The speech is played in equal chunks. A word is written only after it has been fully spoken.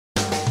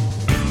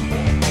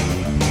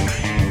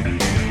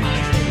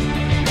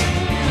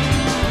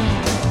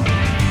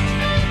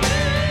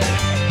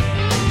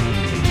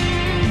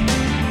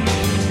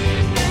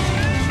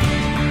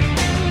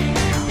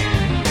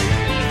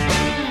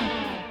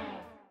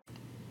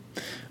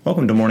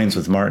Welcome to Mornings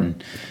with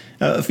Martin.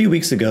 A few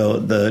weeks ago,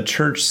 the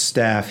church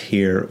staff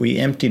here, we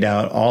emptied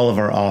out all of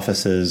our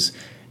offices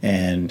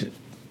and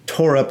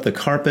tore up the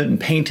carpet and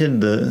painted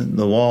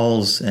the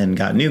walls and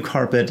got new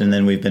carpet, and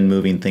then we've been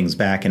moving things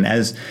back. And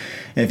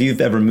if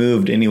you've ever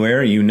moved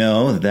anywhere, you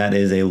know that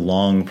is a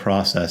long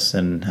process,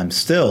 and I'm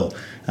still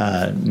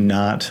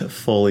not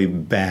fully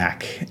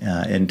back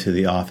into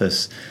the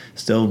office,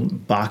 still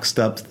boxed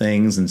up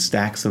things and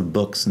stacks of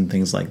books and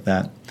things like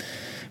that.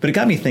 But it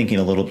got me thinking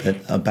a little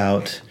bit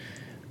about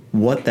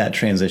what that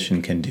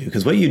transition can do.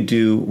 Because what you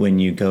do when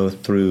you go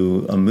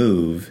through a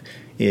move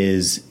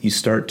is you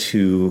start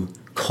to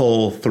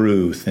cull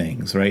through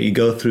things, right? You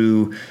go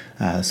through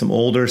some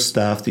older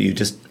stuff that you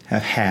just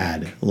have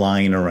had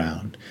lying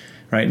around,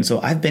 right? And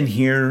so I've been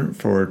here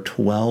for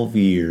 12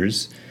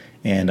 years,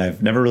 and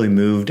I've never really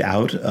moved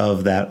out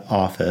of that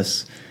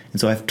office.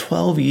 And so I have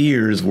 12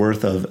 years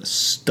worth of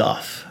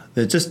stuff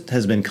that just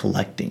has been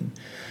collecting.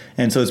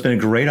 And so it's been a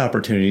great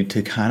opportunity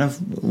to kind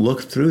of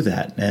look through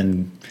that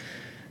and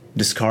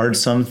discard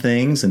some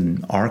things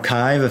and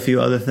archive a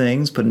few other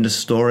things, put into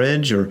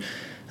storage or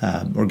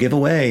give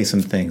away some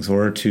things,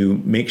 or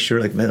to make sure,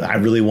 like, I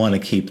really want to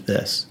keep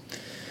this.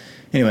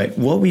 Anyway,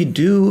 what we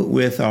do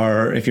with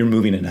if you're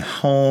moving in a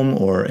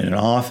home or in an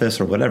office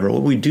or whatever,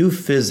 what we do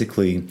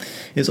physically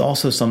is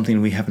also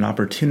something we have an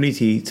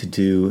opportunity to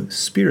do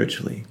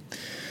spiritually.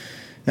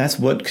 That's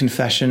what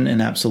confession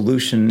and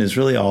absolution is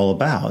really all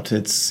about.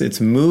 It's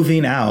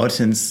moving out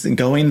and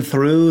going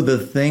through the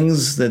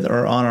things that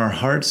are on our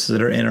hearts,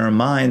 that are in our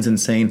minds, and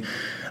saying,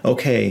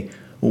 okay,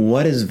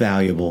 what is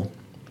valuable?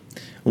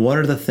 What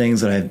are the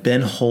things that I've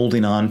been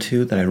holding on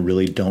to that I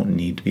really don't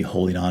need to be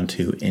holding on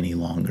to any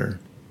longer?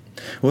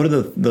 What are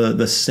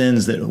the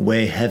sins that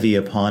weigh heavy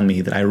upon me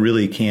that I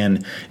really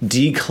can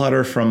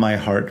declutter from my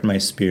heart, my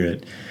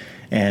spirit,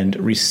 and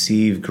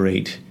receive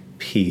great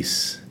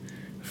peace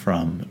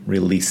from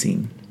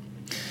releasing?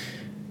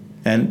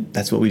 And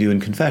that's what we do in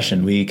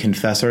confession. We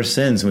confess our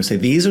sins and we say,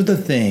 these are the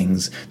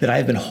things that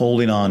I've been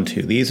holding on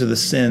to. These are the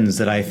sins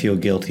that I feel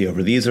guilty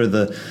over. These are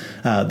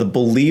the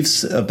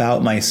beliefs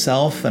about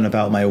myself and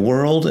about my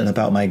world and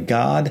about my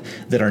God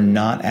that are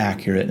not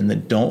accurate and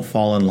that don't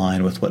fall in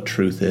line with what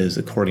truth is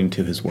according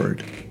to his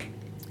word.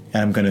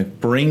 And I'm going to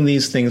bring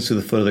these things to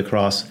the foot of the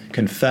cross,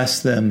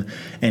 confess them,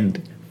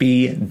 and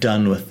be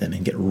done with them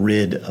and get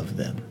rid of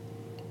them.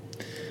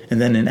 And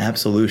then in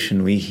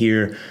absolution, we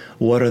hear,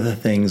 what are the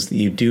things that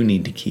you do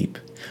need to keep?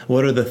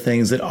 What are the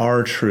things that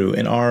are true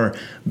and are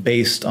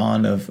based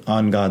on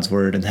God's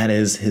word? And that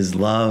is his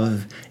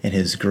love and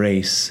his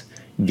grace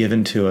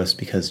given to us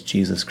because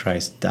Jesus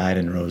Christ died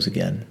and rose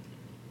again.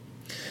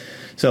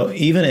 So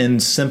even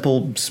in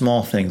simple,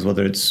 small things,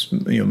 whether it's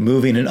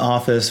moving an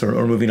office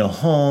or moving a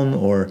home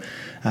or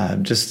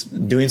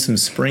just doing some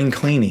spring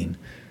cleaning,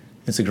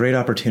 it's a great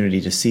opportunity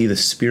to see the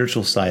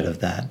spiritual side of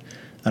that,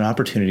 an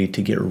opportunity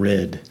to get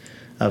rid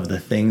of the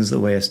things that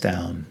weigh us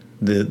down,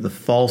 the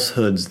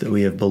falsehoods that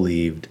we have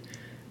believed,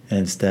 and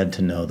instead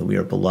to know that we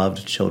are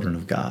beloved children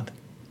of God.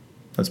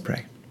 Let's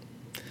pray.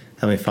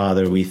 Heavenly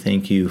Father, we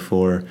thank you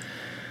for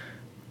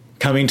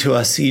coming to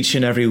us each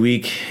and every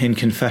week in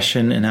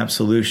confession and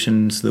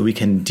absolution so that we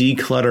can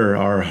declutter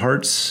our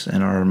hearts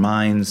and our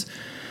minds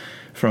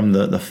from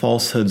the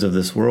falsehoods of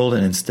this world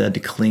and instead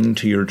to cling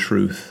to your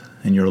truth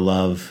and your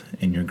love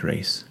and your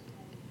grace.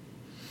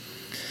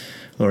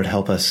 Lord,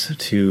 help us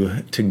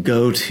to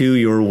go to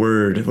your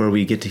word where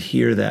we get to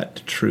hear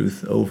that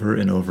truth over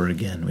and over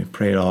again. We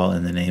pray it all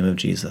in the name of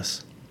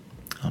Jesus.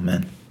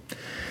 Amen.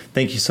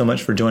 Thank you so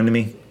much for joining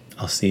me.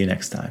 I'll see you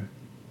next time.